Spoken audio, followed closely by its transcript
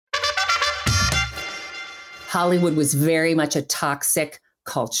Hollywood was very much a toxic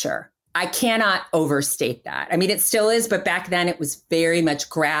culture. I cannot overstate that. I mean, it still is, but back then it was very much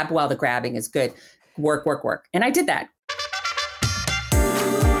grab while the grabbing is good. Work, work, work. And I did that.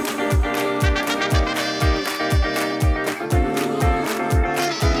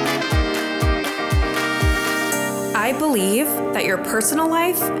 I believe that your personal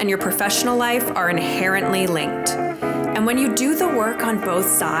life and your professional life are inherently linked. And when you do the work on both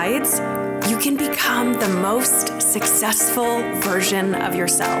sides, you can become the most successful version of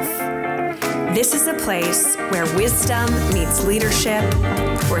yourself. This is a place where wisdom meets leadership,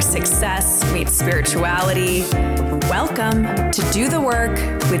 where success meets spirituality. Welcome to Do the Work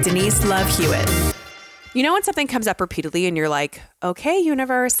with Denise Love Hewitt. You know when something comes up repeatedly and you're like, okay,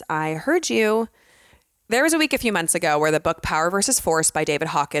 universe, I heard you. There was a week a few months ago where the book Power versus Force by David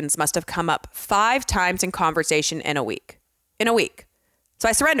Hawkins must have come up 5 times in conversation in a week. So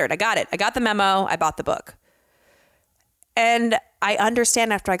I surrendered. I got it. I got the memo. I bought the book. And I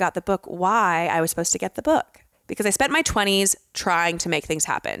understand after I got the book why I was supposed to get the book. Because I spent my 20s trying to make things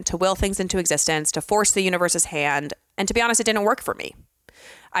happen, to will things into existence, to force the universe's hand. And to be honest, it didn't work for me.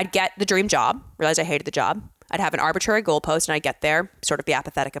 I'd get the dream job, realize I hated the job. I'd have an arbitrary goalpost and I'd get there, sort of be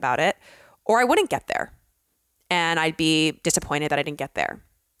apathetic about it. Or I wouldn't get there. And I'd be disappointed that I didn't get there.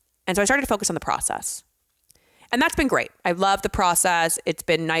 And so I started to focus on the process. And that's been great. I love the process. It's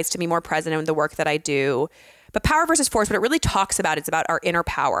been nice to be more present in the work that I do. But Power versus Force, what it really talks about is about our inner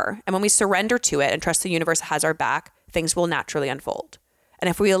power. And when we surrender to it and trust the universe has our back, things will naturally unfold. And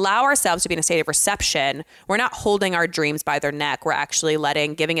if we allow ourselves to be in a state of reception, we're not holding our dreams by their neck. We're actually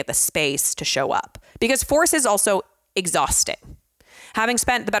giving it the space to show up. Because force is also exhausting. Having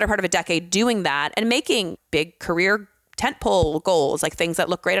spent the better part of a decade doing that and making big career tentpole goals, like things that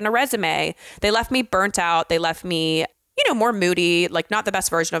look great on a resume, they left me burnt out. They left me, more moody, like not the best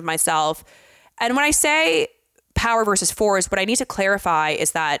version of myself. And when I say power versus force, what I need to clarify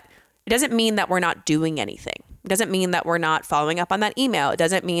is that it doesn't mean that we're not doing anything. It doesn't mean that we're not following up on that email. It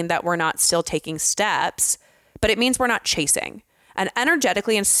doesn't mean that we're not still taking steps, but it means we're not chasing. And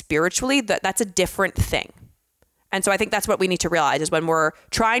energetically and spiritually, that's a different thing. And so I think that's what we need to realize is when we're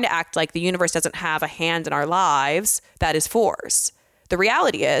trying to act like the universe doesn't have a hand in our lives, that is force. The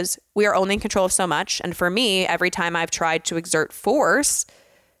reality is we are only in control of so much. And for me, every time I've tried to exert force,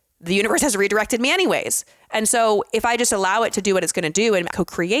 the universe has redirected me anyways. And so if I just allow it to do what it's going to do and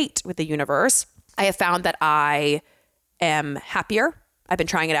co-create with the universe, I have found that I am happier. I've been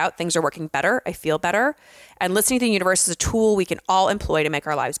trying it out. Things are working better. I feel better. And listening to the universe is a tool we can all employ to make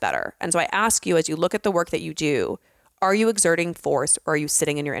our lives better. And so I ask you, as you look at the work that you do, are you exerting force or are you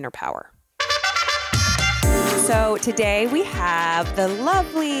sitting in your inner power? So today we have the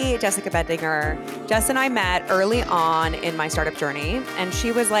lovely Jessica Bendinger. Jess and I met early on in my startup journey, and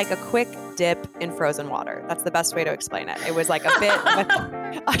she was like a quick dip in frozen water. That's the best way to explain it. It was like a bit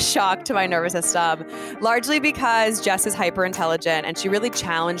of a shock to my nervous system, largely because Jess is hyper intelligent and she really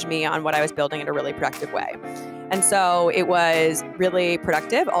challenged me on what I was building in a really productive way. And so it was really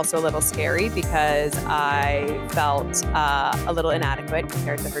productive, also a little scary because I felt a little inadequate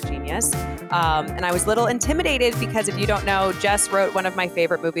compared to her genius. And I was a little intimidated because if you don't know, Jess wrote one of my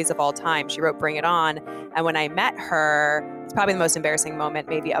favorite movies of all time. She wrote Bring It On. And when I met her, it's probably the most embarrassing moment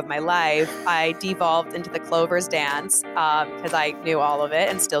maybe of my life. I devolved into the Clover's dance because I knew all of it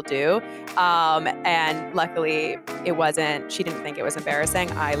and still do. And luckily she didn't think it was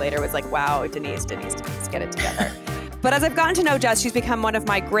embarrassing. I later was like, wow, Denise, get it together. But as I've gotten to know Jess, she's become one of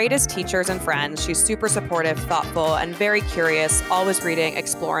my greatest teachers and friends. She's super supportive, thoughtful, and very curious, always reading,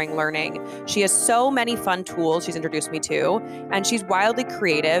 exploring, learning. She has so many fun tools she's introduced me to, and she's wildly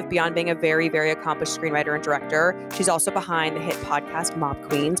creative beyond being a very, very accomplished screenwriter and director. She's also behind the hit podcast Mob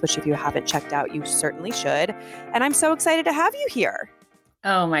Queens, which if you haven't checked out, you certainly should. And I'm so excited to have you here.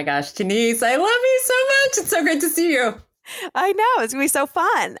 Oh my gosh, Denise, I love you so much. It's so great to see you. I know. It's going to be so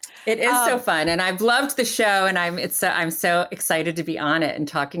fun. It is so fun. And I've loved the show, and I'm so excited to be on it and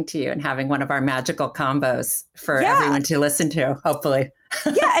talking to you and having one of our magical combos for everyone to listen to, hopefully.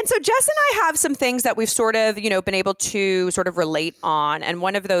 Yeah. And so Jess and I have some things that we've sort of, been able to sort of relate on. And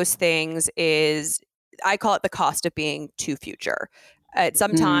one of those things is, I call it the cost of being too future.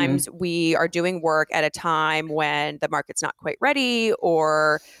 Sometimes we are doing work at a time when the market's not quite ready,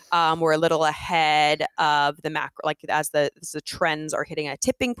 or we're a little ahead of the macro, like as the trends are hitting a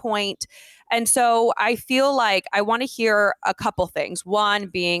tipping point. And so I feel like I want to hear a couple things. One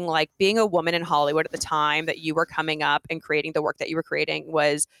being like being a woman in Hollywood at the time that you were coming up and creating the work that you were creating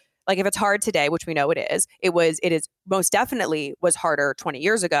was like, if it's hard today, which we know it is most definitely was harder 20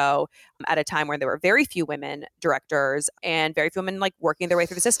 years ago at a time where there were very few women directors and very few women like working their way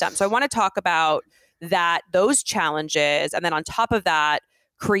through the system. So I want to talk about that those challenges, and then on top of that,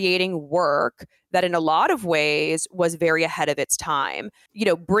 creating work that in a lot of ways was very ahead of its time.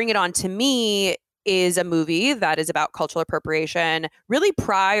 Bring It On to Me is a movie that is about cultural appropriation, really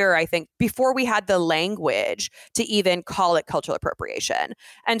prior, I think, before we had the language to even call it cultural appropriation.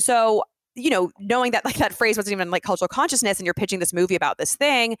 And so, knowing that that phrase wasn't even cultural consciousness, and you're pitching this movie about this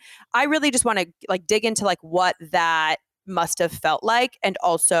thing, I really just want to dig into what that must have felt like, and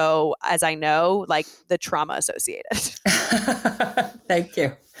also, as I know, the trauma associated. Thank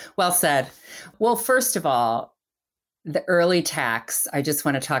you. Well said. Well, first of all, the early tax, I just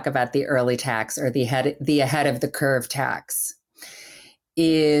want to talk about the early tax, or the ahead of the curve tax,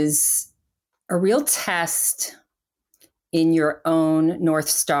 is a real test in your own North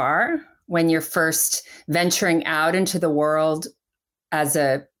Star when you're first venturing out into the world as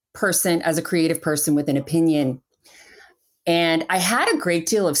a person, as a creative person with an opinion. And I had a great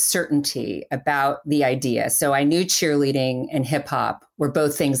deal of certainty about the idea. So I knew cheerleading and hip hop were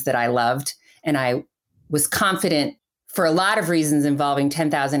both things that I loved. And I was confident for a lot of reasons involving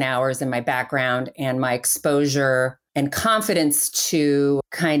 10,000 hours in my background and my exposure and confidence to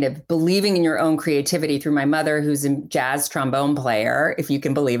kind of believing in your own creativity through my mother, who's a jazz trombone player, if you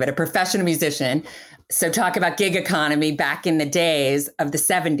can believe it, a professional musician. So talk about gig economy back in the days of the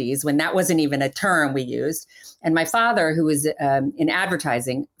 70s, when that wasn't even a term we used. And my father, who was in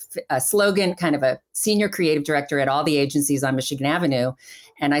advertising, a slogan, kind of a senior creative director at all the agencies on Michigan Avenue.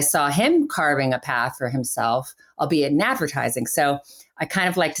 And I saw him carving a path for himself, albeit in advertising. So I kind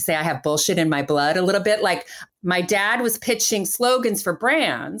of like to say I have bullshit in my blood a little bit. My dad was pitching slogans for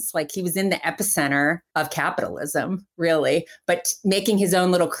brands, he was in the epicenter of capitalism, really, but making his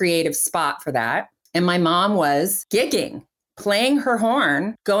own little creative spot for that. And my mom was gigging, playing her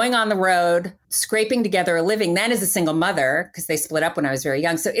horn, going on the road, scraping together a living, then as a single mother, because they split up when I was very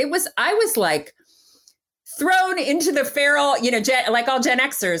young. So I was thrown into the feral, like all Gen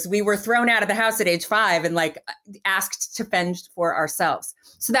Xers, we were thrown out of the house at age 5 and asked to fend for ourselves.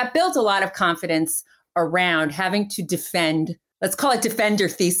 So that built a lot of confidence around having to defend, let's call it defender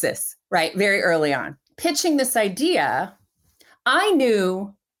thesis, right? Very early on. Pitching this idea, I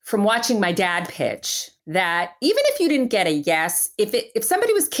knew from watching my dad pitch that even if you didn't get a yes, if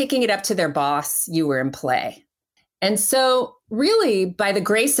somebody was kicking it up to their boss, you were in play. And so really, by the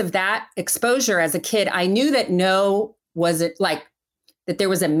grace of that exposure as a kid, I knew that no wasn't that there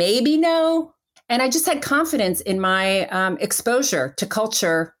was a maybe no. And I just had confidence in my exposure to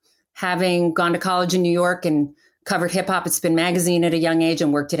culture, having gone to college in New York and covered hip hop at Spin Magazine at a young age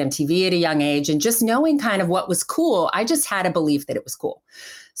and worked at MTV at a young age. And just knowing kind of what was cool, I just had a belief that it was cool.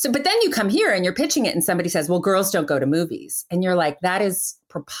 So, but then you come here and you're pitching it and somebody says, well, girls don't go to movies. And you're like, that is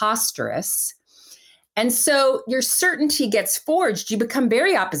preposterous. And so your certainty gets forged. You become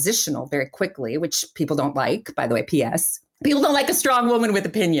very oppositional very quickly, which people don't like, by the way, P.S. People don't like a strong woman with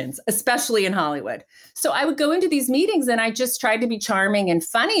opinions, especially in Hollywood. So I would go into these meetings and I just tried to be charming and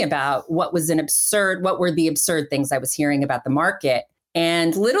funny about what were the absurd things I was hearing about the market.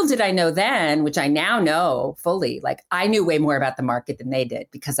 And little did I know then, which I now know fully, I knew way more about the market than they did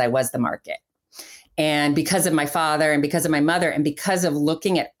because I was the market. And because of my father and because of my mother and because of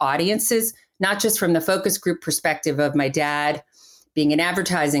looking at audiences, not just from the focus group perspective of my dad being in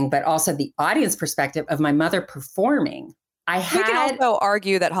advertising, but also the audience perspective of my mother performing. We can also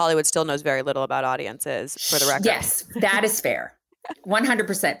argue that Hollywood still knows very little about audiences, for the record. Yes, that is fair.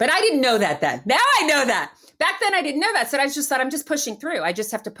 100%. But I didn't know that then. Now I know that. Back then I didn't know that. So I just thought I'm just pushing through. I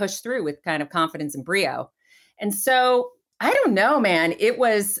just have to push through with kind of confidence and brio. And so I don't know, man. It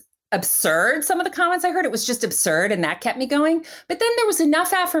was absurd. Some of the comments I heard, it was just absurd. And that kept me going. But then there was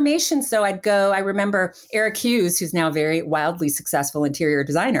enough affirmation. So I'd go, I remember Eric Hughes, who's now a very wildly successful interior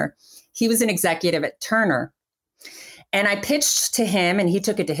designer. He was an executive at Turner. And I pitched to him and he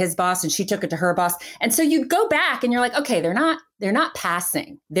took it to his boss and she took it to her boss. And so you'd go back and you're like, okay, they're not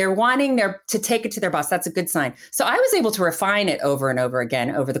passing. They're wanting to take it to their boss. That's a good sign. So I was able to refine it over and over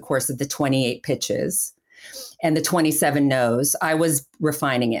again over the course of the 28 pitches and the 27 no's. I was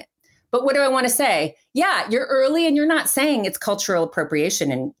refining it. But what do I want to say? Yeah, you're early and you're not saying it's cultural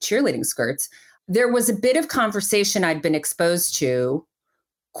appropriation in cheerleading skirts. There was a bit of conversation I'd been exposed to,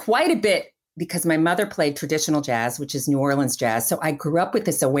 quite a bit, because my mother played traditional jazz, which is New Orleans jazz. So I grew up with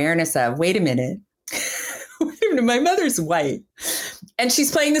this awareness of, wait a minute, my mother's white and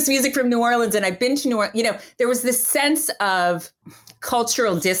she's playing this music from New Orleans. And I've been to New Orleans, there was this sense of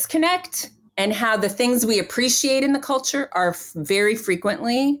cultural disconnect and how the things we appreciate in the culture are very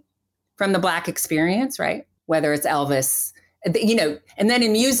frequently from the Black experience, right? Whether it's Elvis, and then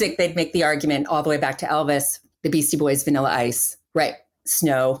in music, they'd make the argument all the way back to Elvis, the Beastie Boys, Vanilla Ice, right?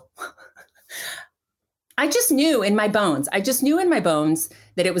 Snow. I just knew in my bones. I just knew in my bones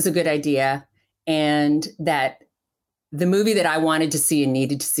that it was a good idea and that the movie that I wanted to see and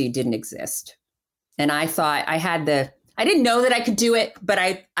needed to see didn't exist. And I thought I didn't know that I could do it, but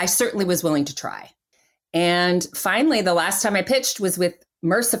I certainly was willing to try. And finally, the last time I pitched was with,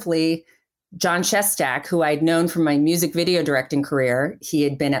 mercifully, John Shestak, who I'd known from my music video directing career. He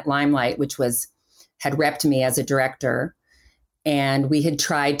had been at Limelight, which had repped me as a director. And we'd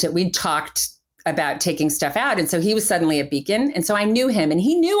talked about taking stuff out. And so he was suddenly at Beacon. And so I knew him and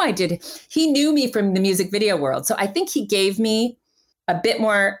he knew me from the music video world. So I think he gave me a bit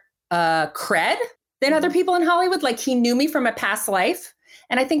more cred than other people in Hollywood. Like he knew me from a past life.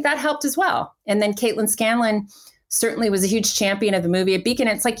 And I think that helped as well. And then Caitlin Scanlon certainly was a huge champion of the movie at Beacon.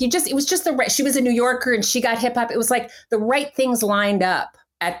 It's like, it was just she was a New Yorker and she got hip hop. It was like the right things lined up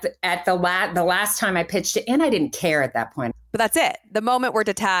at the last time I pitched it. And I didn't care at that point. But that's it. The moment we're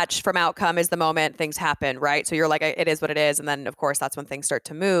detached from outcome is the moment things happen, right? So you're like, it is what it is. And then, of course, that's when things start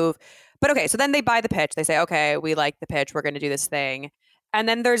to move. But okay, so then they buy the pitch. They say, okay, we like the pitch. We're going to do this thing. And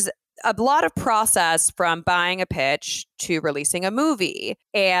then there's a lot of process from buying a pitch to releasing a movie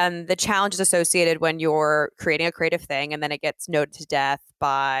and the challenges associated when you're creating a creative thing and then it gets noted to death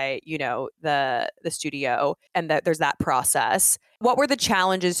by, the studio and that there's that process. What were the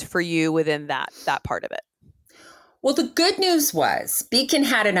challenges for you within that part of it? Well, the good news was Beacon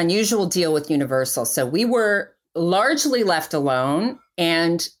had an unusual deal with Universal. So we were largely left alone.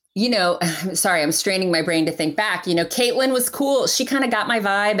 And, sorry, I'm straining my brain to think back. Caitlin was cool. She kind of got my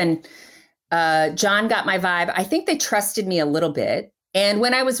vibe and John got my vibe. I think they trusted me a little bit. And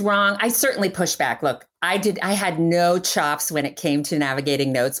when I was wrong, I certainly pushed back. Look, I had no chops when it came to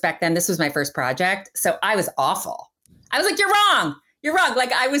navigating notes back then. This was my first project. So I was awful. I was like, you're wrong. You're wrong.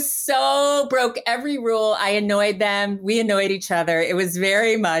 Like I was so broke every rule. I annoyed them. We annoyed each other. It was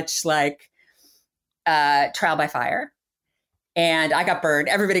very much like trial by fire. And I got burned.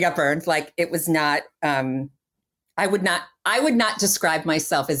 Everybody got burned. Like it was not, I would not describe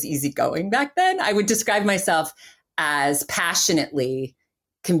myself as easygoing back then. I would describe myself as passionately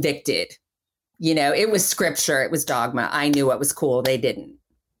convicted. It was scripture. It was dogma. I knew what was cool. They didn't.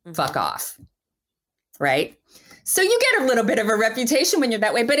 Mm-hmm. Fuck off. Right. So you get a little bit of a reputation when you're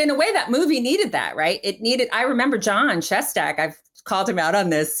that way, but in a way that movie needed that, right? I remember John Shestak, I've called him out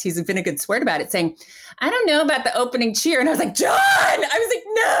on this. He's been a good sport about it, saying, I don't know about the opening cheer. And I was like, John, I was like,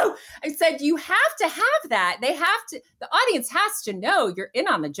 no. I said, you have to have that. The audience has to know you're in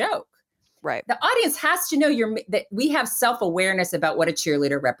on the joke. Right. The audience has to know that we have self-awareness about what a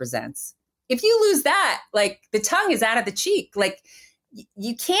cheerleader represents. If you lose that, like the tongue is out of the cheek, like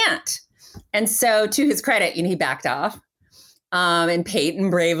you can't. And so to his credit, he backed off. And Peyton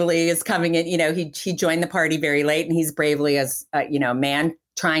bravely is coming in, he joined the party very late and he's bravely as, a man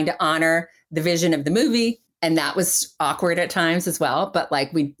trying to honor the vision of the movie. And that was awkward at times as well. But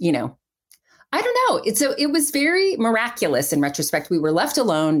like I don't know. It was very miraculous in retrospect. We were left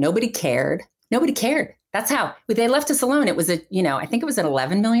alone. Nobody cared. That's how they left us alone. It was I think it was an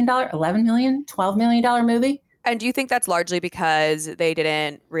 $11 million, $12 million movie. And do you think that's largely because they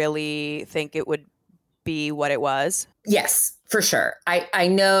didn't really think it would be what it was? Yes, for sure. I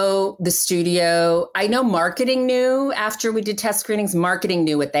know the studio, I know marketing knew after we did test screenings, marketing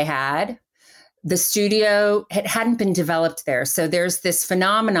knew what they had. The studio hadn't been developed there. So there's this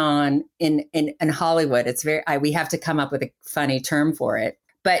phenomenon in Hollywood. It's we have to come up with a funny term for it.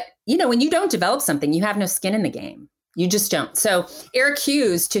 But, when you don't develop something, you have no skin in the game. You just don't. So Eric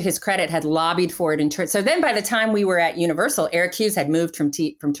Hughes, to his credit, had lobbied for it. So then by the time we were at Universal, Eric Hughes had moved from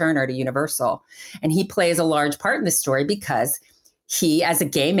Turner to Universal. And he plays a large part in this story because he, as a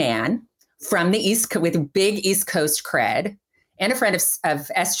gay man from the East Coast with big East Coast cred and a friend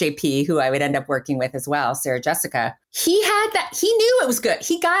of SJP, who I would end up working with as well, Sarah Jessica, he had that. He knew it was good.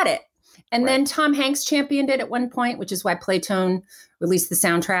 He got it. And then Tom Hanks championed it at one point, which is why Playtone released the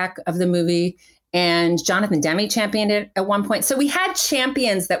soundtrack of the movie. And Jonathan Demme championed it at one point. So we had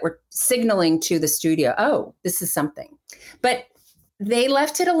champions that were signaling to the studio, oh, this is something. But they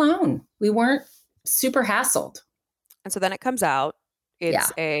left it alone. We weren't super hassled. And so then it comes out.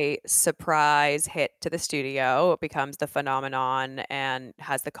 It's a surprise hit to the studio. It becomes the phenomenon and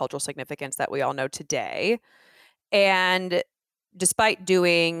has the cultural significance that we all know today. And despite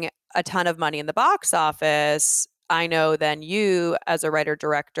doing a ton of money in the box office, I know then you, as a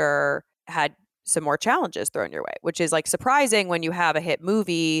writer-director, had some more challenges thrown your way, which is like surprising when you have a hit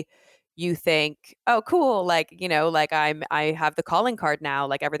movie. You think, oh, cool. Like, I have the calling card now,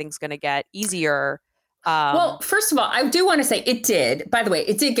 like everything's going to get easier. Well, first of all, I do want to say it did, by the way,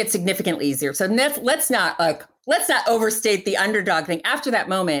 it did get significantly easier. So let's not overstate the underdog thing. After that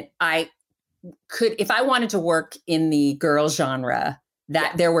moment, I could, if I wanted to work in the girl genre,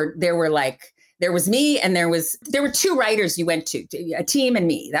 that there was me and there were two writers you went to, a team and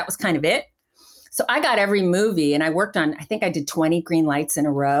me. That was kind of it. So I got every movie and I worked on, I think I did 20 green lights in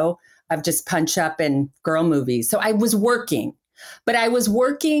a row of just punch up and girl movies. So I was working, but I was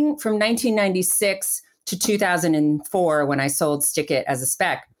working from 1996 to 2004 when I sold Stick It as a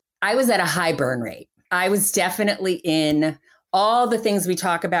spec. I was at a high burn rate. I was definitely in all the things we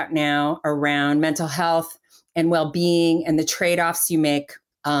talk about now around mental health and well-being and the trade-offs you make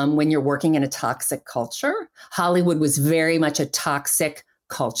when you're working in a toxic culture. Hollywood was very much a toxic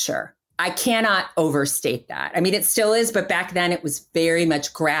culture. I cannot overstate that. I mean, it still is, but back then it was very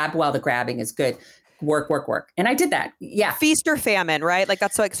much grab while the grabbing is good. Work, work, work. And I did that. Yeah. Feast or famine, right? Like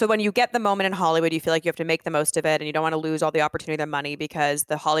that's like, so when you get the moment in Hollywood, you feel like you have to make the most of it and you don't want to lose all the opportunity, the money, because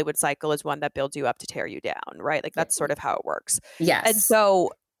the Hollywood cycle is one that builds you up to tear you down, right? Like that's sort of how it works. Yes. And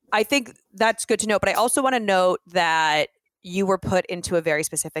so I think that's good to know. But I also want to note that you were put into a very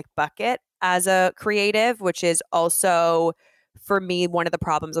specific bucket as a creative, which is also, for me, one of the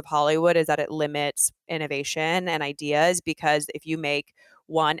problems of Hollywood is that it limits innovation and ideas, because if you make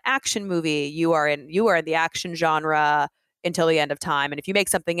one action movie, you are in the action genre until the end of time. And if you make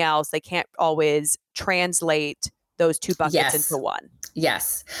something else, they can't always translate those two buckets into one.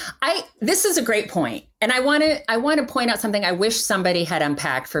 Yes. This is a great point. And I want to point out something I wish somebody had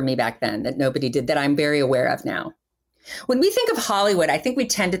unpacked for me back then that nobody did, that I'm very aware of now. When we think of Hollywood, I think we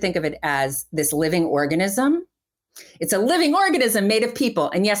tend to think of it as this living organism. It's a living organism made of people.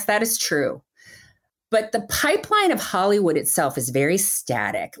 And yes, that is true. But the pipeline of Hollywood itself is very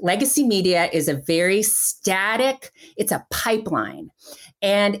static. Legacy media is a very static, it's a pipeline.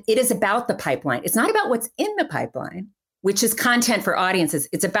 And it is about the pipeline. It's not about what's in the pipeline, which is content for audiences.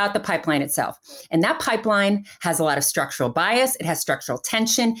 It's about the pipeline itself. And that pipeline has a lot of structural bias. It has structural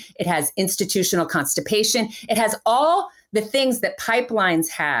tension. It has institutional constipation. It has all the things that pipelines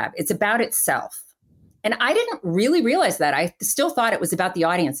have. It's about itself. And I didn't really realize that. I still thought it was about the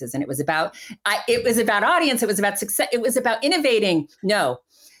audiences, and it was about audience. It was about success. It was about innovating. No,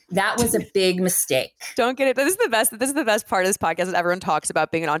 that was a big mistake. Don't get it. This is the best. This is the best part of this podcast that everyone talks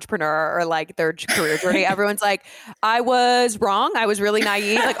about being an entrepreneur or like their career journey. Everyone's like, I was wrong. I was really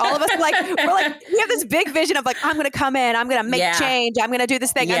naive. Like all of us, we have this big vision of like, I'm going to come in, I'm going to make change, I'm going to do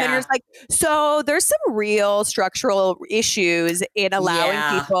this thing. And then you're just like, so there's some real structural issues in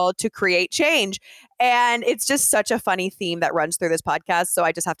allowing people to create change. And it's just such a funny theme that runs through this podcast. So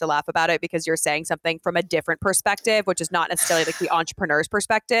I just have to laugh about it because you're saying something from a different perspective, which is not necessarily like the entrepreneur's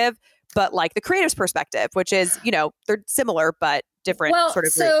perspective, but like the creative's perspective, which is, they're similar, but different sort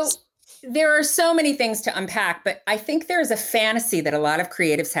of roots. There are so many things to unpack, but I think there's a fantasy that a lot of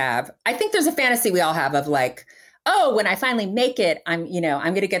creatives have. I think there's a fantasy we all have of like, oh, when I finally make it, I'm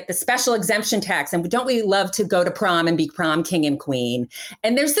going to get the special exemption tax. And don't we love to go to prom and be prom king and queen?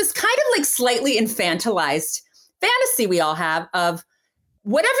 And there's this kind of like slightly infantilized fantasy we all have of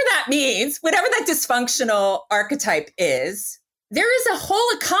whatever that means, whatever that dysfunctional archetype is, there is a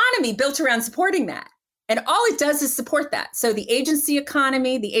whole economy built around supporting that. And all it does is support that. So the agency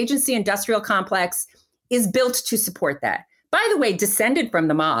economy, the agency industrial complex is built to support that. By the way, descended from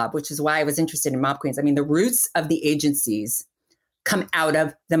the mob, which is why I was interested in Mob Queens. I mean, the roots of the agencies come out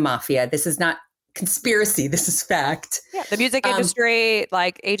of the mafia. This is not conspiracy. This is fact. Yeah, the music industry,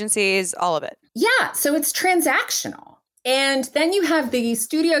 like agencies, all of it. Yeah. So it's transactional. And then you have the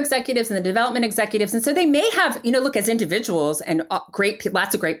studio executives and the development executives. And so they may have, look, as individuals and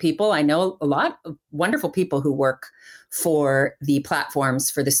lots of great people. I know a lot of wonderful people who work for the platforms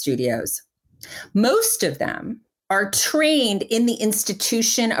for the studios. Most of them are trained in the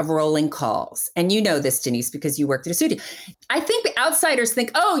institution of rolling calls. And you know this, Denise, because you worked at a studio. I think the outsiders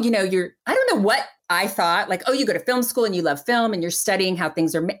think, I don't know what I thought, like, oh, you go to film school and you love film and you're studying how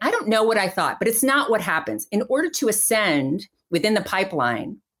things are made. I don't know what I thought, but it's not what happens. In order to ascend within the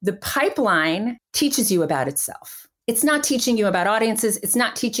pipeline teaches you about itself. It's not teaching you about audiences. It's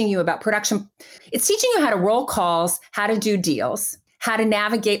not teaching you about production. It's teaching you how to roll calls, how to do deals, how to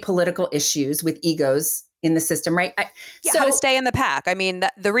navigate political issues with egos in the system, right? How to stay in the pack. I mean,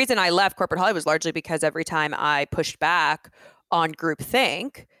 the reason I left corporate Hollywood was largely because every time I pushed back on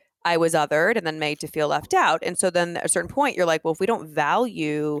groupthink, I was othered and then made to feel left out. And so then at a certain point, you're like, well, if we don't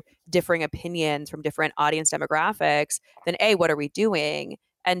value differing opinions from different audience demographics, then A, what are we doing?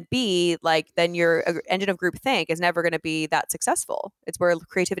 And B, like, then your engine of groupthink is never going to be that successful. It's where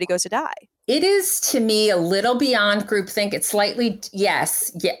creativity goes to die. It is, to me, a little beyond groupthink. It's slightly,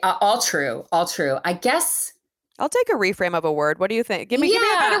 all true. I guess. I'll take a reframe of a word. What do you think? Give me a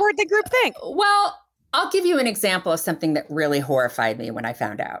better word than groupthink. Well, I'll give you an example of something that really horrified me when I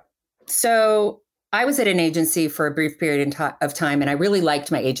found out. So I was at an agency for a brief period of time, and I really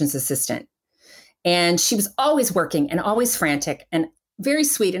liked my agent's assistant. And she was always working and always frantic and very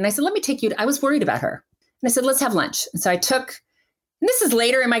sweet. And I said, let me take you. I was worried about her. And I said, let's have lunch. And so I took, and this is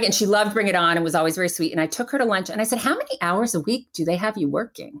later in my, and she loved Bring It On and was always very sweet. And I took her to lunch and I said, how many hours a week do they have you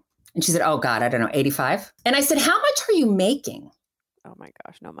working? And she said, oh God, I don't know, 85. And I said, how much are you making? Oh my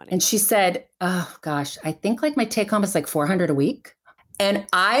gosh, no money. And she said, oh gosh, I think like my take home is like 400 a week. And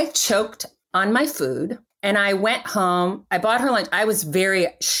I choked on my food. And I went home. I bought her lunch. I was very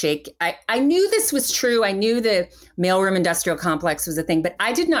shaky. I knew this was true. I knew the mailroom industrial complex was a thing, but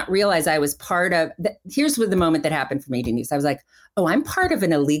I did not realize I was part of. Here's the moment that happened for me, Denise. I was like, oh, I'm part of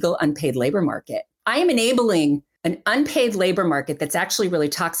an illegal unpaid labor market. I am enabling an unpaid labor market that's actually really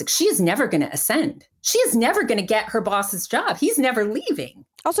toxic. She is never going to ascend. She is never going to get her boss's job. He's never leaving.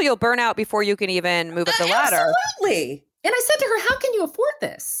 Also, you'll burn out before you can even move up the ladder. Absolutely. And I said to her, how can you afford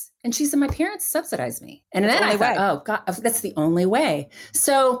this? And she said, my parents subsidize me. And then I thought, oh God, that's the only way.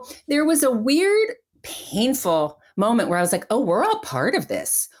 So there was a weird, painful moment where I was like, oh, we're all part of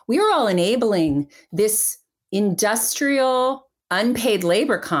this. We are all enabling this industrial, unpaid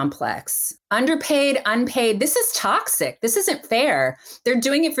labor complex. Underpaid, unpaid. This is toxic. This isn't fair. They're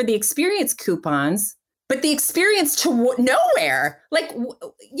doing it for the experience coupons, but the experience to nowhere. Like, there aren't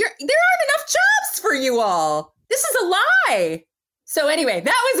enough jobs for you all. This is a lie. So anyway,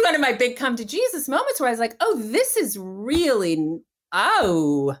 that was one of my big come to Jesus moments where I was like, oh, this is really,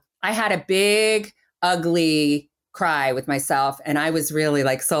 I had a big, ugly cry with myself. And I was really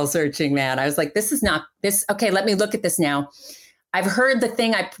like soul searching, man. I was like, this is not this. Okay, let me look at this now. I've heard the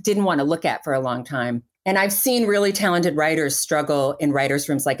thing I didn't want to look at for a long time. And I've seen really talented writers struggle in writers'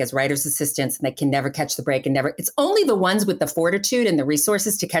 rooms, like as writers' assistants, and they can never catch the break it's only the ones with the fortitude and the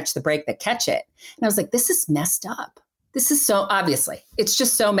resources to catch the break that catch it. And I was like, this is messed up. This is so obviously, it's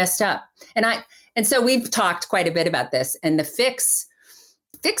just so messed up. And so we've talked quite a bit about this, and the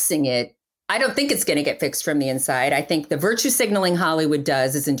fixing it, I don't think it's going to get fixed from the inside. I think the virtue signaling Hollywood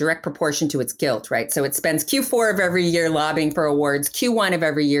does is in direct proportion to its guilt, right? So it spends Q4 of every year lobbying for awards, Q1 of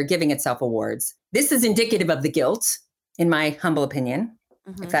every year giving itself awards. This is indicative of the guilt, in my humble opinion,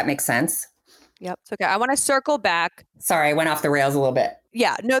 if that makes sense. Yep. It's okay. I want to circle back. Sorry, I went off the rails a little bit.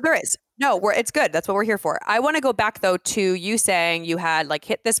 Yeah, no, there is. No, it's good. That's what we're here for. I want to go back though to you saying you had like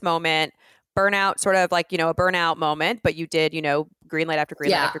hit this moment, burnout, sort of like, a burnout moment, but you did, green light after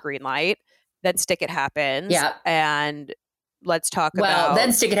green light after green light. Then Stick It happens. Yeah. And let's talk about. Well,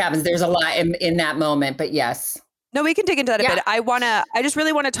 then Stick It happens. There's a lot in that moment, but yes. No, we can dig into that a bit. I just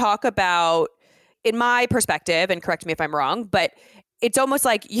really want to talk about, in my perspective, and correct me if I'm wrong, but it's almost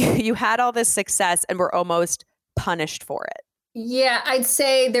like you had all this success and were almost punished for it. Yeah, I'd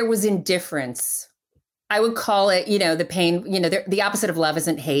say there was indifference. I would call it, the pain, the opposite of love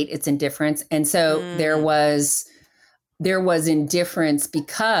isn't hate, it's indifference. And so there was indifference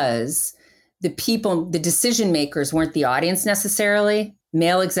because the decision makers weren't the audience necessarily,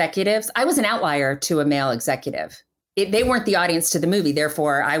 male executives. I was an outlier to a male executive. They weren't the audience to the movie.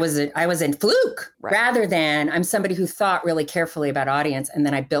 Therefore, I was in fluke, right, rather than I'm somebody who thought really carefully about audience. And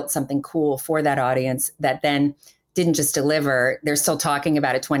then I built something cool for that audience that then didn't just deliver. They're still talking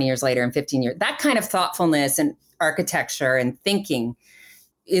about it 20 years later and 15 years. That kind of thoughtfulness and architecture and thinking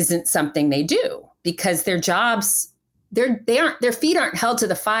isn't something they do because their jobs, their feet aren't held to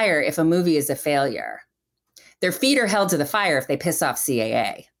the fire if a movie is a failure. Their feet are held to the fire if they piss off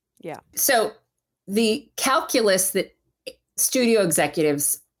CAA. Yeah. So the calculus that studio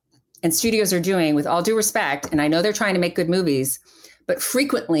executives and studios are doing, with all due respect, and I know they're trying to make good movies, but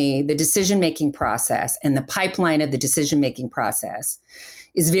frequently the decision-making process and the pipeline of the decision-making process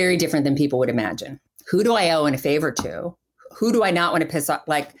is very different than people would imagine. Who do I owe a favor to? Who do I not want to piss off?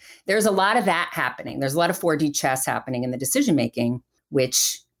 Like, there's a lot of that happening. There's a lot of 4D chess happening in the decision-making,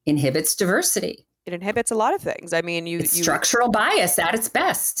 which inhibits diversity. It inhibits a lot of things. I mean, it's structural bias at its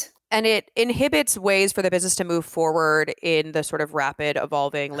best. And it inhibits ways for the business to move forward in the sort of rapid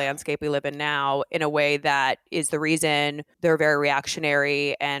evolving landscape we live in now, in a way that is the reason they're very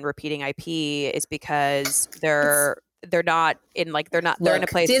reactionary and repeating IP is because they're not in like, they're in a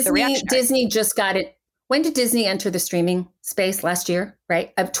place. Disney just got it. When did Disney enter the streaming space? Last year,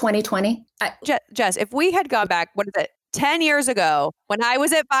 right? Of 2020? Jess, if we had gone back, 10 years ago when I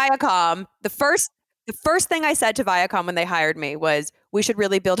was at Viacom, the first thing I said to Viacom when they hired me was, we should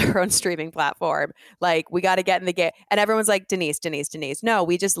really build our own streaming platform. Like, we got to get in the game. And everyone's like, Denise. No,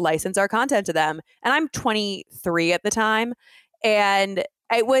 we just license our content to them. And I'm 23 at the time. And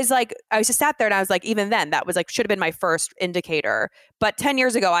it was like, I was just sat there and I was like, even then, that was like, should have been my first indicator. But 10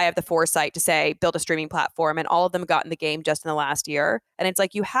 years ago, I have the foresight to say, build a streaming platform, and all of them got in the game just in the last year. And it's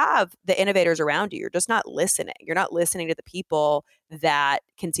like, you have the innovators around you. You're just not listening. You're not listening to the people that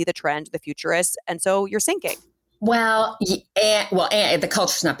can see the trend, the futurists. And so you're sinking. Well, and the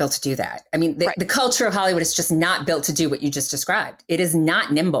culture's not built to do that. I mean, the culture of Hollywood is just not built to do what you just described. It is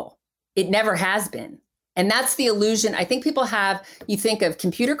not nimble. It never has been. And that's the illusion. I think people have, you think of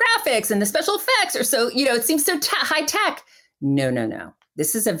computer graphics and the special effects or so, it seems so high tech. No.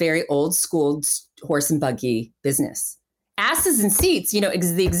 This is a very old school horse and buggy business. Asses and seats,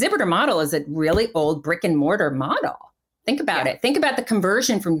 the exhibitor model is a really old brick and mortar model. Think about it. Think about the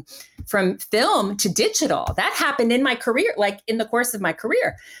conversion from film to digital. That happened in my career, like in the course of my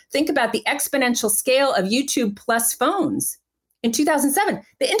career. Think about the exponential scale of YouTube plus phones. In 2007,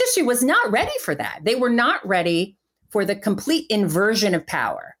 the industry was not ready for that. They were not ready for the complete inversion of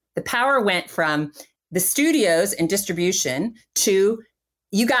power. The power went from the studios and distribution to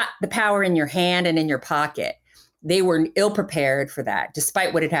you got the power in your hand and in your pocket. They were ill prepared for that.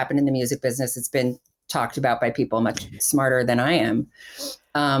 Despite what had happened in the music business, it's been talked about by people much smarter than I am.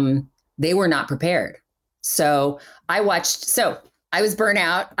 They were not prepared. So I was burnt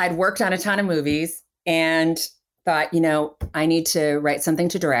out. I'd worked on a ton of movies and thought, I need to write something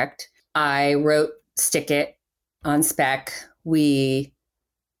to direct. I wrote Stick It on spec. We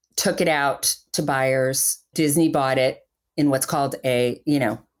took it out to buyers. Disney bought it in what's called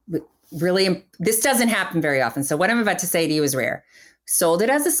really, this doesn't happen very often. So what I'm about to say to you is rare. Sold it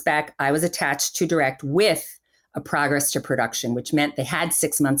as a spec. I was attached to direct with a progress to production, which meant they had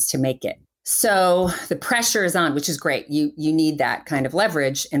 6 months to make it. So the pressure is on, which is great. You need that kind of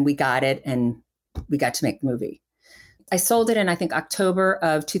leverage. And we got it and we got to make the movie. I sold it in, I think, October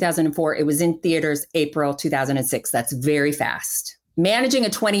of 2004. It was in theaters April 2006. That's very fast. Managing a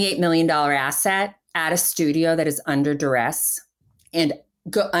 $28 million asset at a studio that is under duress and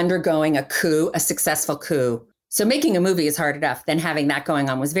undergoing a coup, a successful coup. So making a movie is hard enough. Then having that going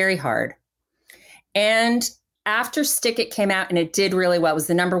on was very hard. And after Stick It came out and it did really well, it was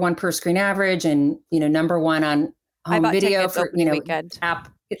the number one per screen average and, number one on home video for, weekend. App.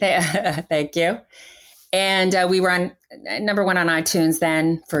 Thank you. And we were on number one on iTunes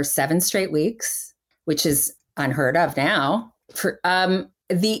then for 7 straight weeks, which is unheard of now. For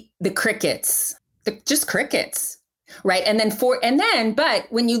the crickets, just crickets, right? But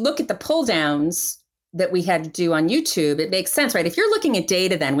when you look at the pull downs that we had to do on YouTube, it makes sense, right? If you're looking at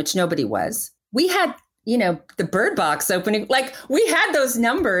data then, which nobody was, we had the Bird Box opening, like we had those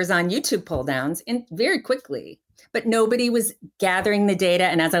numbers on YouTube pull downs in very quickly. But nobody was gathering the data.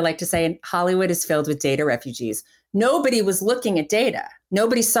 And as I like to say, Hollywood is filled with data refugees. Nobody was looking at data.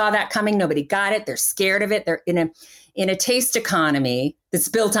 Nobody saw that coming. Nobody got it. They're scared of it. They're in a taste economy that's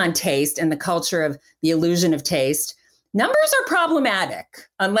built on taste and the culture of the illusion of taste. Numbers are problematic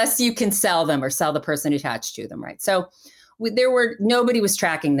unless you can sell them or sell the person attached to them, right? So nobody was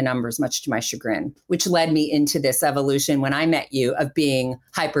tracking the numbers, much to my chagrin, which led me into this evolution when I met you of being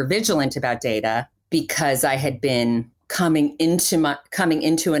hyper vigilant about data, because I had been coming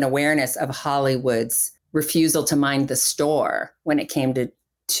into an awareness of Hollywood's refusal to mind the store when it came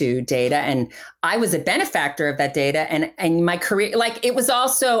to data. And I was a benefactor of that data. And my career, it was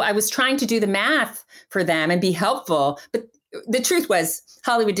also, I was trying to do the math for them and be helpful. But the truth was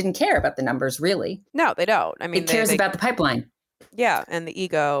Hollywood didn't care about the numbers, really. No, they don't. I mean, it cares about the pipeline. Yeah. And the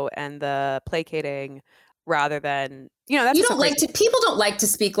ego and the placating rather than, people don't like to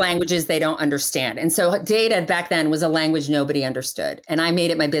speak languages they don't understand. And so data back then was a language nobody understood. And I made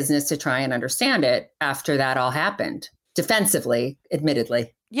it my business to try and understand it after that all happened, defensively,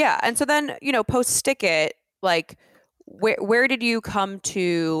 admittedly. Yeah. And so then, post Stick It, where did you come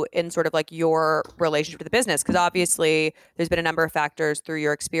to in sort of your relationship to the business? Because obviously there's been a number of factors through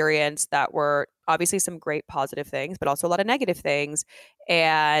your experience that were obviously some great positive things, but also a lot of negative things.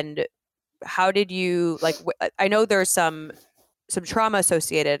 And how did you I know there's some trauma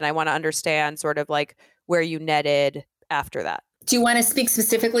associated, and I want to understand sort of where you netted after that. Do you want to speak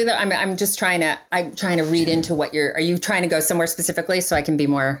specifically though? I'm trying to read into what are you trying to go somewhere specifically so I can be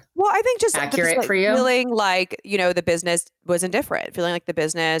more I think just accurate for you? Feeling the business was indifferent, feeling like the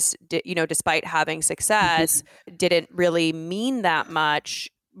business despite having success didn't really mean that much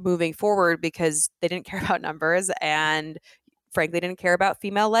moving forward because they didn't care about numbers and frankly didn't care about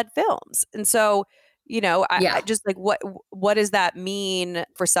female-led films. And so, I just what does that mean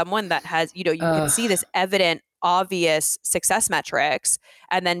for someone that has, you can see this evident, obvious success metrics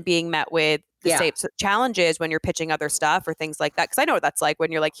and then being met with the same challenges when you're pitching other stuff or things like that. Because I know what that's like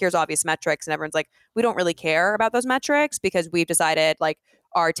when you're here's obvious metrics and everyone's we don't really care about those metrics because we've decided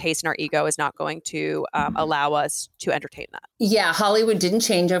our taste and our ego is not going to allow us to entertain that. Yeah, Hollywood didn't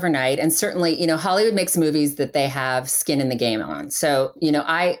change overnight. And certainly, Hollywood makes movies that they have skin in the game on. So,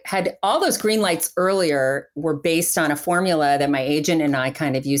 I had all those green lights earlier were based on a formula that my agent and I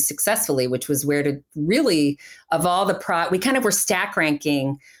kind of used successfully, which was where to really, of all the we kind of were stack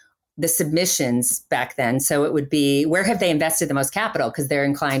ranking the submissions back then. So it would be, where have they invested the most capital? Because they're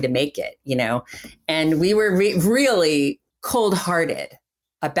inclined to make it, and we were really cold-hearted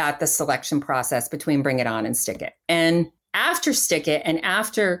about the selection process between Bring It On and Stick It. And after Stick It, and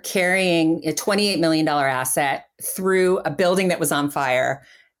after carrying a $28 million asset through a building that was on fire,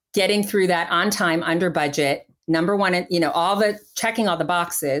 getting through that on time, under budget, number one, checking all the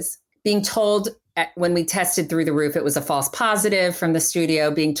boxes, being told when we tested through the roof, it was a false positive from the studio,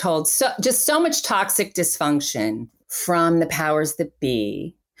 being told so much toxic dysfunction from the powers that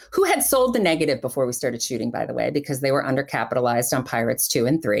be, who had sold the negative before we started shooting, by the way, because they were undercapitalized on Pirates 2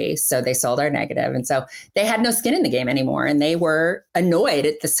 and 3. So they sold our negative. And so they had no skin in the game anymore. And they were annoyed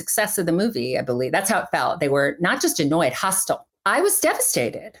at the success of the movie, I believe. That's how it felt. They were not just annoyed, hostile. I was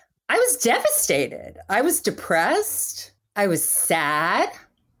devastated. I was depressed. I was sad.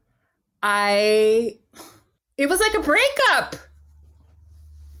 It was like a breakup.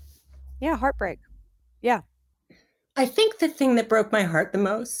 Yeah, heartbreak. Yeah. I think the thing that broke my heart the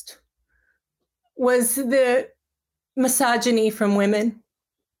most was the misogyny from women.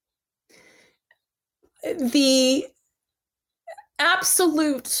 The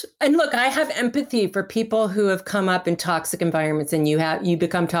absolute, and look, I have empathy for people who have come up in toxic environments, and you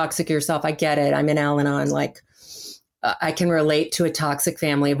become toxic yourself. I get it. I'm in Al-Anon. I can relate to a toxic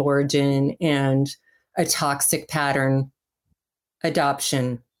family of origin and a toxic pattern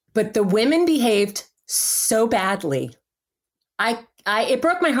adoption. But the women behaved so badly. It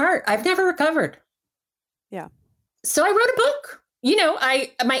broke my heart. I've never recovered. Yeah. So I wrote a book.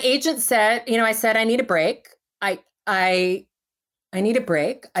 My agent said, I said, I need a break. I need a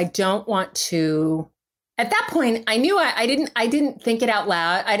break. I don't want to. At that point, I knew I didn't think it out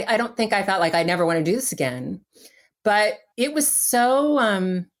loud. I don't think I felt like I never want to do this again. But it was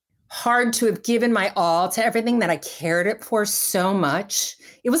so hard to have given my all to everything that I cared for so much.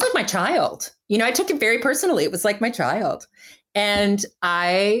 It was like my child. I took it very personally. It was like my child. And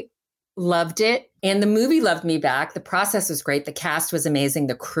I loved it. And the movie loved me back. The process was great. The cast was amazing.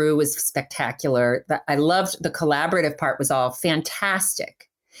 The crew was spectacular. I loved the collaborative part was all fantastic.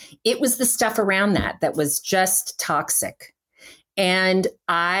 It was the stuff around that was just toxic. And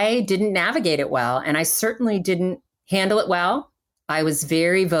I didn't navigate it well. And I certainly didn't handle it well. I was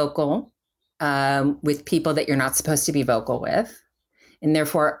very vocal with people that you're not supposed to be vocal with. And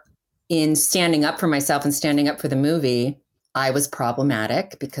therefore, in standing up for myself and standing up for the movie, I was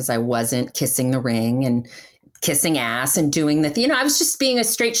problematic because I wasn't kissing the ring and kissing ass and doing I was just being a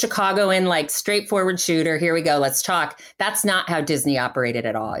straight Chicagoan, straightforward shooter. Here we go. Let's talk. That's not how Disney operated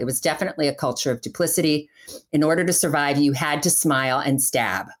at all. It was definitely a culture of duplicity. In order to survive, you had to smile and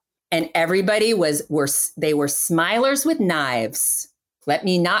stab. And everybody were smilers with knives. Let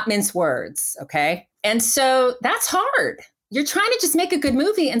me not mince words. Okay. And so that's hard. You're trying to just make a good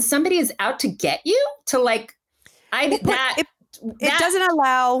movie and somebody is out to get you to it doesn't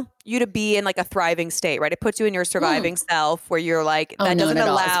allow you to be in a thriving state, right? It puts you in your surviving self where you're doesn't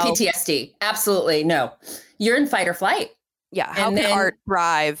allow. It's PTSD. Absolutely. No, you're in fight or flight. Yeah. How can art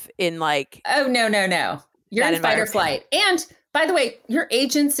thrive in Oh, no. You're in fight or flight. And by the way, your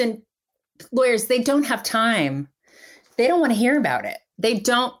agents and lawyers, they don't have time. They don't want to hear about it. They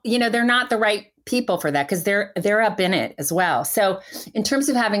don't, they're not the right people for that because they're up in it as well. So in terms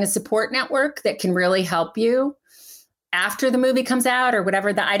of having a support network that can really help you after the movie comes out or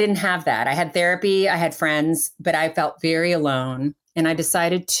whatever, I didn't have that. I had therapy, I had friends, but I felt very alone. And I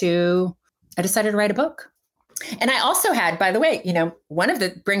decided to write a book. And I also had, by the way, one of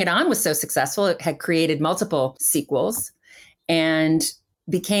the Bring It On was so successful, it had created multiple sequels and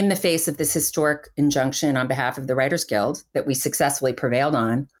became the face of this historic injunction on behalf of the Writers Guild that we successfully prevailed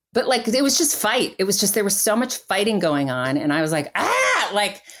on. But it was just fight. It was just, there was so much fighting going on. And I was I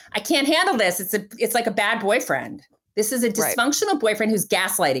can't handle this. It's like a bad boyfriend. This is a dysfunctional boyfriend who's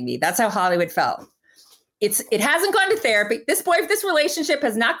gaslighting me. That's how Hollywood felt. It hasn't gone to therapy. This relationship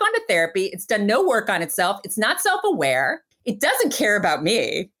has not gone to therapy. It's done no work on itself. It's not self-aware. It doesn't care about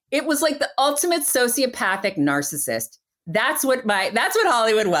me. It was like the ultimate sociopathic narcissist. That's what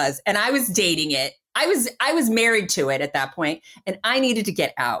Hollywood was. And I was dating it. I was married to it at that point, and I needed to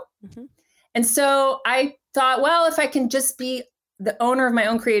get out. Mm-hmm. And so I thought, well, if I can just be the owner of my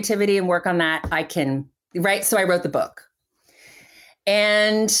own creativity and work on that, I can, right? So I wrote the book.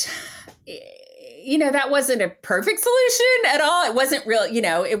 And that wasn't a perfect solution at all. It wasn't real,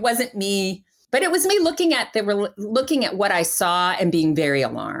 it wasn't me, but it was me looking at what I saw and being very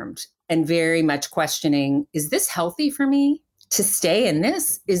alarmed and very much questioning, is this healthy for me to stay in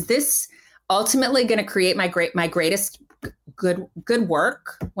this? Is this ultimately going to create my greatest good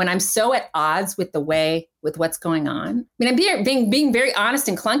work when I'm so at odds with what's going on? I mean, I'm being very honest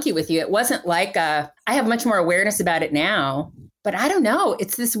and clunky with you. It wasn't like I have much more awareness about it now, but I don't know.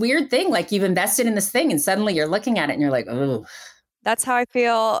 It's this weird thing. Like you've invested in this thing and suddenly you're looking at it and you're like, oh. That's how I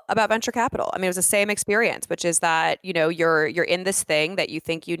feel about venture capital. I mean, it was the same experience, which is that, you're in this thing that you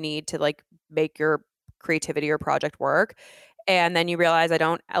think you need to like make your creativity or project work. And then you realize I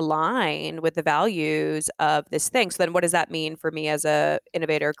don't align with the values of this thing. So then what does that mean for me as a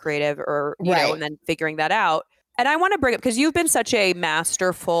innovator, creative, or, and then figuring that out. And I want to bring up, because you've been such a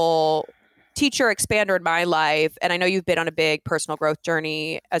masterful teacher, expander in my life. And I know you've been on a big personal growth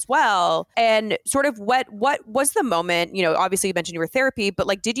journey as well. And sort of what was the moment, obviously you mentioned you were therapy, but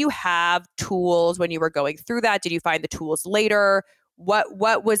like, did you have tools when you were going through that? Did you find the tools later?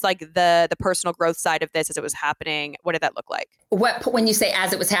 What was like the personal growth side of this as it was happening? What did that look like? When you say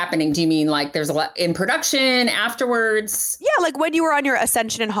as it was happening, do you mean like there's a lot in production afterwards? Yeah, like when you were on your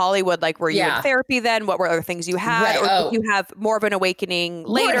ascension in Hollywood, like were you in therapy then? What were other things you had? Right. Or did you have more of an awakening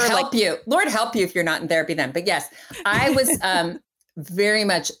later? Lord help you if you're not in therapy then. But yes, I was very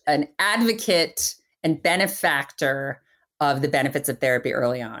much an advocate and benefactor of the benefits of therapy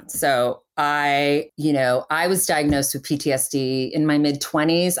early on. So I was diagnosed with PTSD in my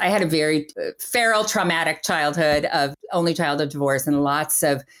mid-20s. I had a very feral, traumatic childhood, of only child of divorce, and lots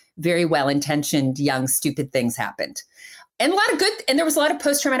of very well-intentioned, young, stupid things happened. And there was a lot of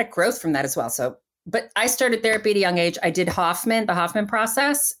post-traumatic growth from that as well. So, but I started therapy at a young age. I did the Hoffman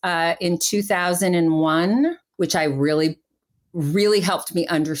process in 2001, which I really helped me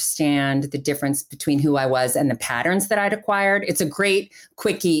understand the difference between who I was and the patterns that I'd acquired. It's a great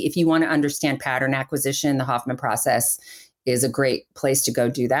quickie if you want to understand pattern acquisition. The Hoffman process is a great place to go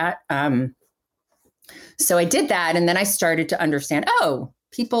do that. So I did that, and then I started to understand,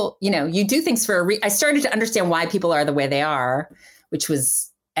 people, you do things for I started to understand why people are the way they are, which was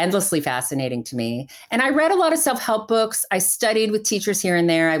endlessly fascinating to me. And I read a lot of self-help books. I studied with teachers here and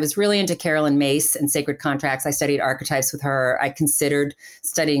there. I was really into Carolyn Mace and Sacred Contracts. I studied archetypes with her. I considered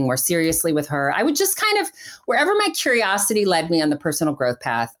studying more seriously with her. I would just kind of, wherever my curiosity led me on the personal growth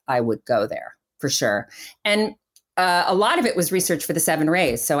path, I would go there for sure. And a lot of it was research for the 7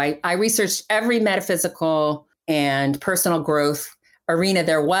 Rays. So I researched every metaphysical and personal growth arena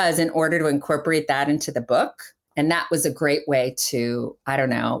there was in order to incorporate that into the book. And that was a great way to,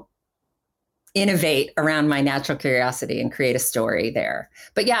 innovate around my natural curiosity and create a story there.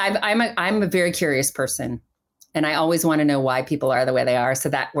 But yeah, I'm a very curious person, and I always want to know why people are the way they are. So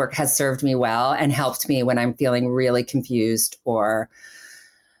that work has served me well and helped me when I'm feeling really confused or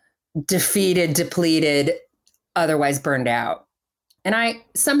defeated, depleted, otherwise burned out. And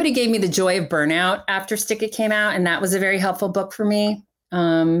somebody gave me The Joy of Burnout after Stick It came out, and that was a very helpful book for me.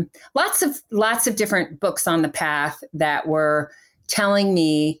 Lots of different books on the path that were telling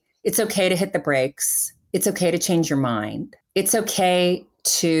me it's okay to hit the brakes. It's okay to change your mind. It's okay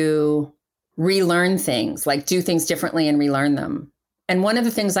to relearn things, like do things differently and relearn them. And one of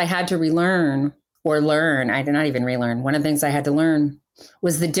the things I had to relearn or learn, I did not even relearn. One of the things I had to learn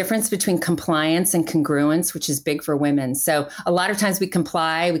was the difference between compliance and congruence, which is big for women. So a lot of times we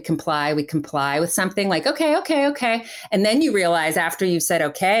comply with something like, okay. And then you realize after you've said,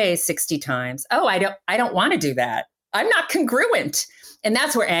 okay, 60 times, I don't want to do that. I'm not congruent. And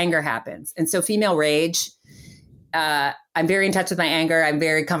that's where anger happens. And so female rage, I'm very in touch with my anger. I'm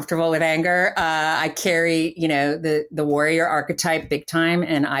very comfortable with anger. I carry, the warrior archetype big time,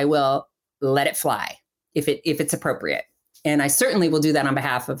 and I will let it fly if it's appropriate. And I certainly will do that on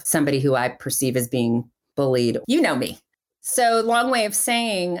behalf of somebody who I perceive as being bullied. You know me. So long way of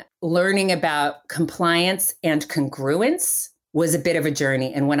saying learning about compliance and congruence was a bit of a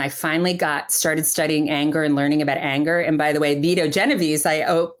journey. And when I finally started studying anger and learning about anger, and by the way, Vito Genovese, I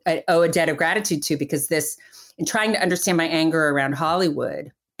owe a debt of gratitude to, because in trying to understand my anger around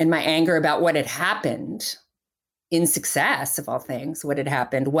Hollywood and my anger about what had happened in Success, of all things, what had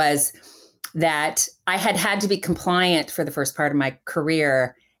happened was that I had to be compliant for the first part of my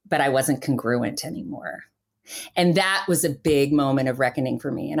career, but I wasn't congruent anymore. And that was a big moment of reckoning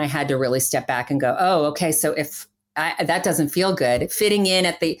for me. And I had to really step back and go, oh, okay, so if that doesn't feel good, fitting in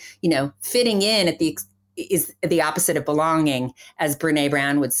is the opposite of belonging, as Brene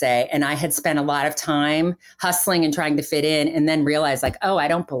Brown would say. And I had spent a lot of time hustling and trying to fit in, and then realized like, oh, I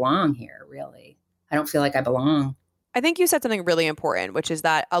don't belong here, really. I don't feel like I belong. I think you said something really important, which is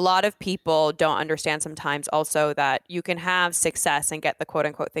that a lot of people don't understand sometimes also that you can have success and get the quote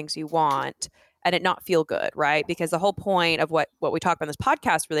unquote things you want and it not feel good, right? Because the whole point of what we talk about in this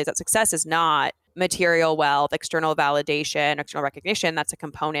podcast really is that success is not material wealth, external validation, external recognition. That's a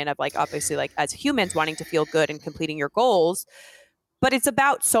component of like, obviously, like as humans wanting to feel good and completing your goals, but it's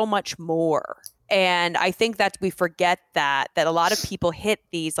about so much more. And I think that we forget that a lot of people hit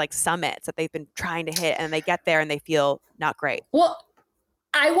these like summits that they've been trying to hit and they get there and they feel not great. Well,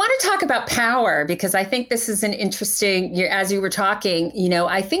 I want to talk about power because I think this is an interesting, as you were talking,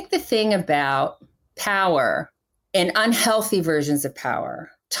 I think the thing about power and unhealthy versions of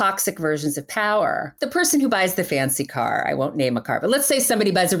power, toxic versions of power, the person who buys the fancy car, I won't name a car, but let's say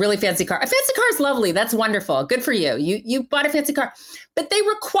somebody buys a really fancy car. A fancy car is lovely. That's wonderful. Good for you. You bought a fancy car, but they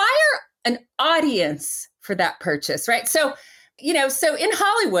require an audience for that purchase, right? So, so in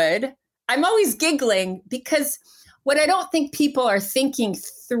Hollywood, I'm always giggling because what I don't think people are thinking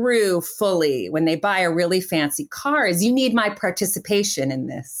through fully when they buy a really fancy car is you need my participation in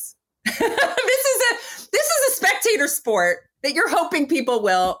this. This is a spectator sport that you're hoping people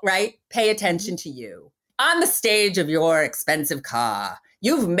will, right, pay attention to you. On the stage of your expensive car,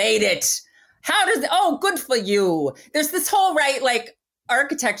 you've made it. Good for you. There's this whole, right, like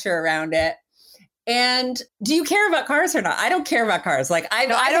architecture around it. And do you care about cars or not? I don't care about cars. Like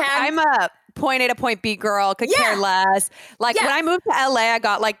I'm a point A to point B girl, could care less. Like when I moved to LA, I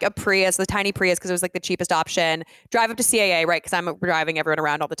got like a Prius, the tiny Prius, because it was like the cheapest option. Drive up to CAA, right? Because I'm driving everyone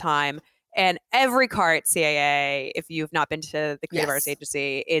around all the time. And every car at CAA, if you've not been to the Creative Artists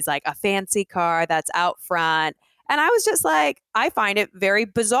Agency, is like a fancy car that's out front. And I was just like, I find it very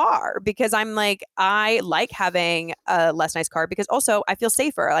bizarre because I'm like, I like having a less nice car because also I feel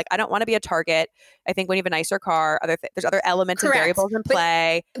safer. Like I don't want to be a target. I think when you have a nicer car, there's other elements and variables in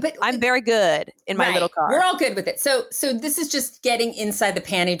play. But I'm very good in my little car. We're all good with it. So this is just getting inside the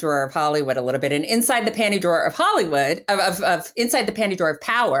panty drawer of Hollywood a little bit, and inside the panty drawer of Hollywood, of inside the panty drawer of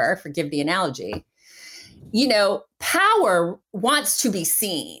power. Forgive the analogy. Power wants to be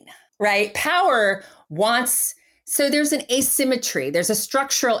seen, right? Power wants. So there's an asymmetry. There's a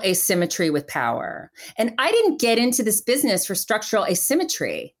structural asymmetry with power. And I didn't get into this business for structural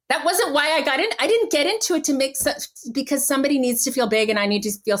asymmetry. That wasn't why I got in. I didn't get into it because somebody needs to feel big and I need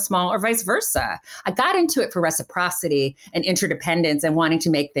to feel small or vice versa. I got into it for reciprocity and interdependence and wanting to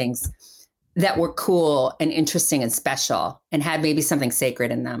make things that were cool and interesting and special and had maybe something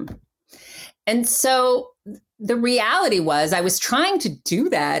sacred in them. And so the reality was I was trying to do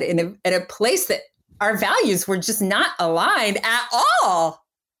that in a place that our values were just not aligned at all.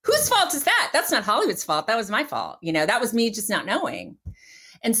 Whose fault is that? That's not Hollywood's fault. That was my fault. That was me just not knowing.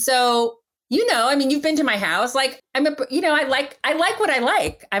 And so, you've been to my house. Like I like what I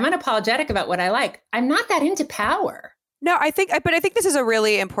like. I'm unapologetic about what I like. I'm not that into power. No, I think this is a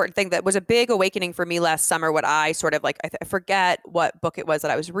really important thing that was a big awakening for me last summer. What I sort of like, I forget what book it was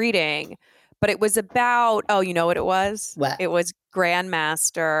that I was reading, but it was about, you know what it was? What? It was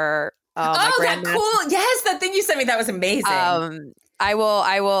Grandmaster. That cool. Yes, that thing you sent me, that was amazing. We'll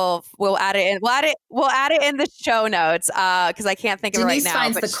add it in. We'll add it in the show notes because I can't think of it right now.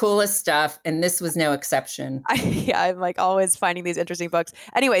 Denise finds the coolest stuff, and this was no exception. I'm like always finding these interesting books.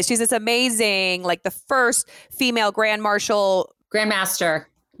 Anyway, she's this amazing, like the first female Grandmaster.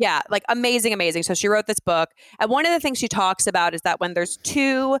 Yeah, like amazing. So she wrote this book. And one of the things she talks about is that when there's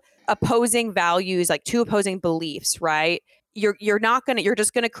two opposing values, like two opposing beliefs, right? You're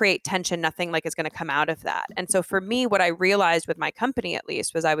just going to create tension. Nothing like is going to come out of that. And so for me, what I realized with my company, at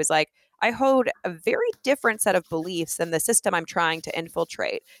least, was I was like, I hold a very different set of beliefs than the system I'm trying to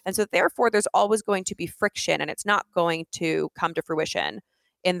infiltrate. And so therefore, there's always going to be friction and it's not going to come to fruition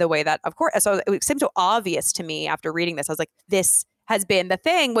in the way that, of course, so it seemed so obvious to me after reading this. I was like, this has been the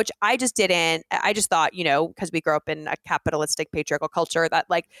thing, which I just thought, because we grew up in a capitalistic patriarchal culture that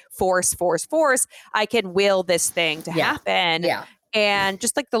like force, I can will this thing to happen. Yeah. And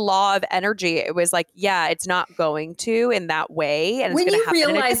just like the law of energy, it was like, it's not going to in that way. And when it's going to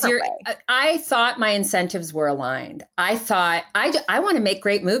happen in a different way. I thought my incentives were aligned. I thought I want to make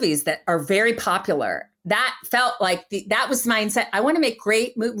great movies that are very popular. That felt like that was my incentive. I want to make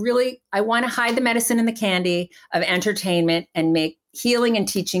I want to hide the medicine and the candy of entertainment and make healing and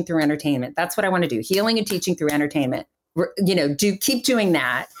teaching through entertainment. That's what I want to do. Healing and teaching through entertainment. Keep doing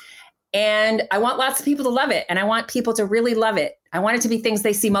that. And I want lots of people to love it. And I want people to really love it. I want it to be things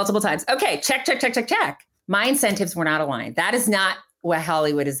they see multiple times. Okay, check. My incentives were not aligned. That is not what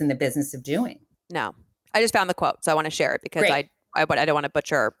Hollywood is in the business of doing. No, I just found the quote. So I want to share it because I don't want to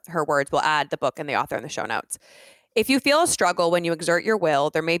butcher her words. We'll add the book and the author in the show notes. If you feel a struggle when you exert your will,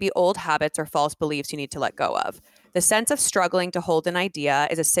 there may be old habits or false beliefs you need to let go of. The sense of struggling to hold an idea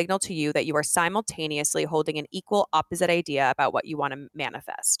is a signal to you that you are simultaneously holding an equal opposite idea about what you want to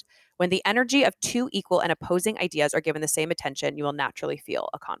manifest. When the energy of two equal and opposing ideas are given the same attention, you will naturally feel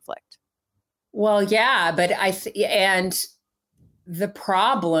a conflict. Well, yeah, but and the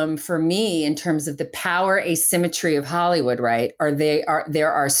problem for me in terms of the power asymmetry of Hollywood, right,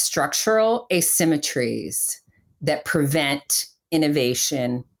 there are structural asymmetries that prevent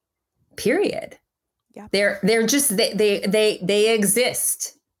innovation, period. Yeah. They're just they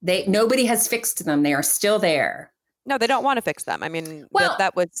exist. Nobody has fixed them. They are still there. No, they don't want to fix them. I mean, well,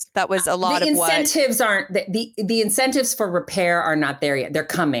 that was a lot of what the incentives aren't the incentives for repair are not there yet. They're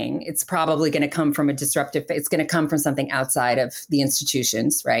coming. It's probably going to come from a disruptive. It's going to come from something outside of the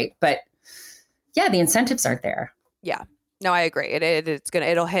institutions, right? But yeah, the incentives aren't there. Yeah, no, I agree.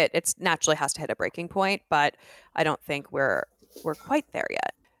 It'll hit. It's naturally has to hit a breaking point, but I don't think we're quite there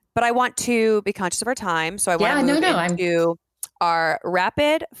yet. But I want to be conscious of our time, so I want to move into our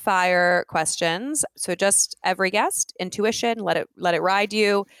rapid fire questions. So just every guest, intuition, let it ride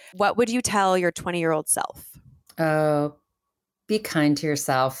you. What would you tell your 20-year-old self? Oh, be kind to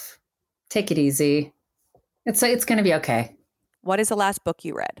yourself. Take it easy. It's going to be okay. What is the last book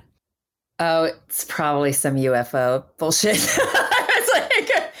you read? Oh, it's probably some UFO bullshit.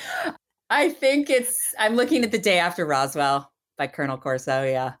 I think I'm looking at The Day After Roswell by Colonel Corso.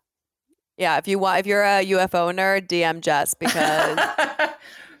 Yeah. Yeah, if you're a UFO nerd, DM Jess because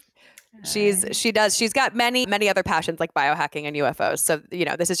she's got many other passions like biohacking and UFOs. So,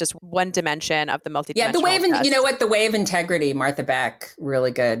 this is just one dimension of the multidimensional. Yeah, The Way of Integrity, Martha Beck,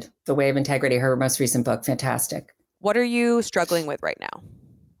 really good. The Way of Integrity, her most recent book, fantastic. What are you struggling with right now?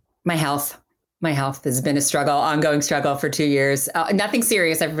 My health. My health has been a ongoing struggle for 2 years. Nothing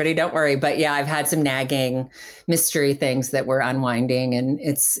serious, everybody, don't worry. But yeah, I've had some nagging mystery things that we're unwinding, and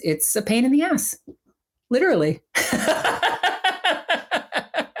it's a pain in the ass, literally.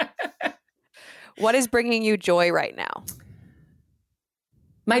 What is bringing you joy right now?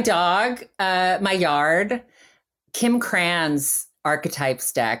 My dog, my yard, Kim Kranz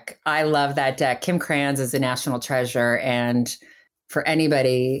Archetypes deck. I love that deck. Kim Kranz is a national treasure, and for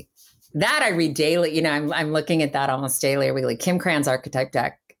anybody that I read daily, I'm looking at that almost daily or weekly. Kim Kranz Archetype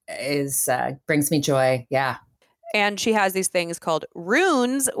deck brings me joy. Yeah. And she has these things called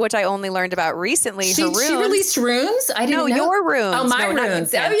runes, which I only learned about recently. She released runes? I didn't know. Your runes. Oh, my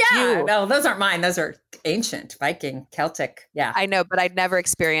runes. Oh, yeah. No, those aren't mine. Those are ancient, Viking, Celtic. Yeah. I know, but I'd never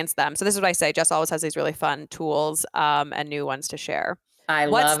experienced them. So this is what I say. Jess always has these really fun tools and new ones to share.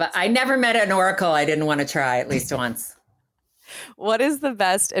 I never met an oracle I didn't want to try at least once. What is the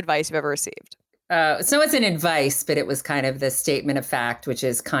best advice you've ever received? So it's an advice, but it was kind of the statement of fact, which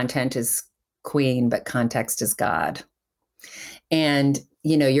is content is queen, but context is God. And,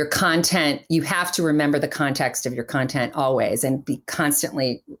 your content, you have to remember the context of your content always and be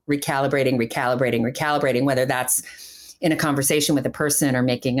constantly recalibrating, whether that's in a conversation with a person or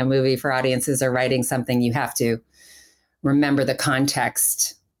making a movie for audiences or writing something. You have to remember the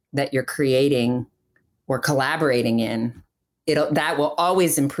context that you're creating or collaborating in. That will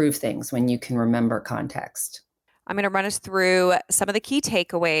always improve things when you can remember context. I'm going to run us through some of the key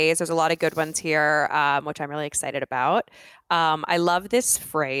takeaways. There's a lot of good ones here, which I'm really excited about. I love this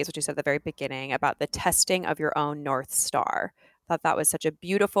phrase, which you said at the very beginning, about the testing of your own North Star. I thought that was such a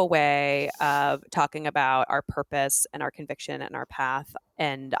beautiful way of talking about our purpose and our conviction and our path.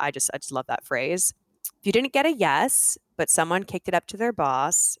 And I just love that phrase. If you didn't get a yes, but someone kicked it up to their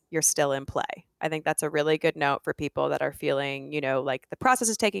boss, you're still in play. I think that's a really good note for people that are feeling, like the process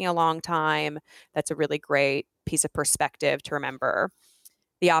is taking a long time. That's a really great piece of perspective to remember.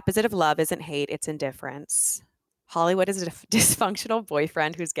 The opposite of love isn't hate, it's indifference. Hollywood is a dysfunctional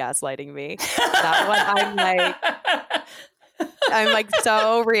boyfriend who's gaslighting me. That one, I'm like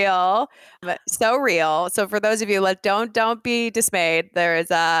so real. So for those of you, don't be dismayed.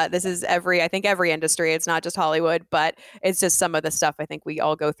 This is I think every industry. It's not just Hollywood, but it's just some of the stuff I think we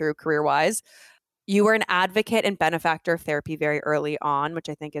all go through career-wise. You were an advocate and benefactor of therapy very early on, which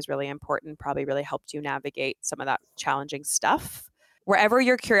I think is really important, probably really helped you navigate some of that challenging stuff. Wherever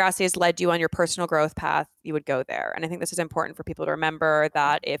your curiosity has led you on your personal growth path, you would go there. And I think this is important for people to remember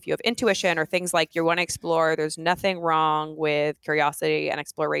that if you have intuition or things like you want to explore, there's nothing wrong with curiosity and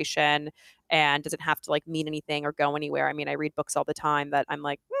exploration, and doesn't have to mean anything or go anywhere. I mean, I read books all the time that I'm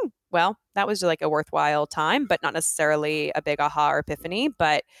like, well, that was a worthwhile time, but not necessarily a big aha or epiphany,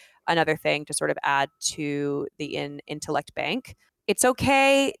 but another thing to sort of add to the intellect bank. It's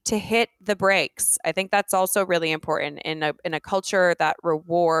okay to hit the brakes. I think that's also really important in a culture that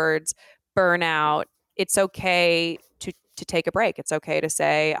rewards burnout. It's okay to take a break. It's okay to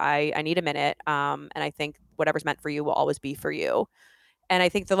say, I need a minute. And I think whatever's meant for you will always be for you. And I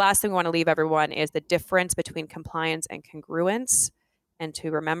think the last thing we want to leave everyone is the difference between compliance and congruence. And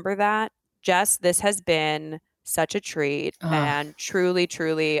to remember that, Jess, this has been such a treat and truly,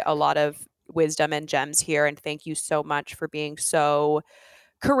 truly a lot of wisdom and gems here. And thank you so much for being so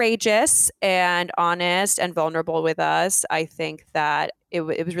courageous and honest and vulnerable with us. I think that it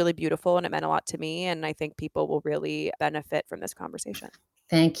was really beautiful and it meant a lot to me. And I think people will really benefit from this conversation.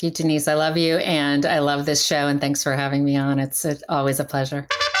 Thank you, Denise. I love you and I love this show. And thanks for having me on. It's always a pleasure.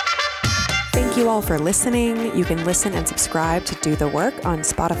 Thank you all for listening. You can listen and subscribe to Do the Work on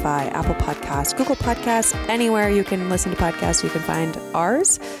Spotify, Apple Podcasts, Google Podcasts, anywhere you can listen to podcasts, you can find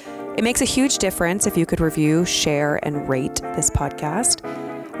ours. It makes a huge difference if you could review, share, and rate this podcast.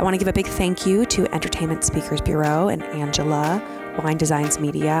 I want to give a big thank you to Entertainment Speakers Bureau and Angela, Wine Designs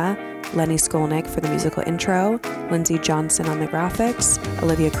Media, Lenny Skolnick for the musical intro, Lindsay Johnson on the graphics,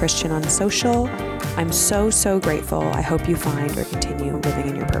 Olivia Christian on social. I'm so, so grateful. I hope you find or continue living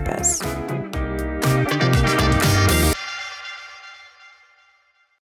in your purpose.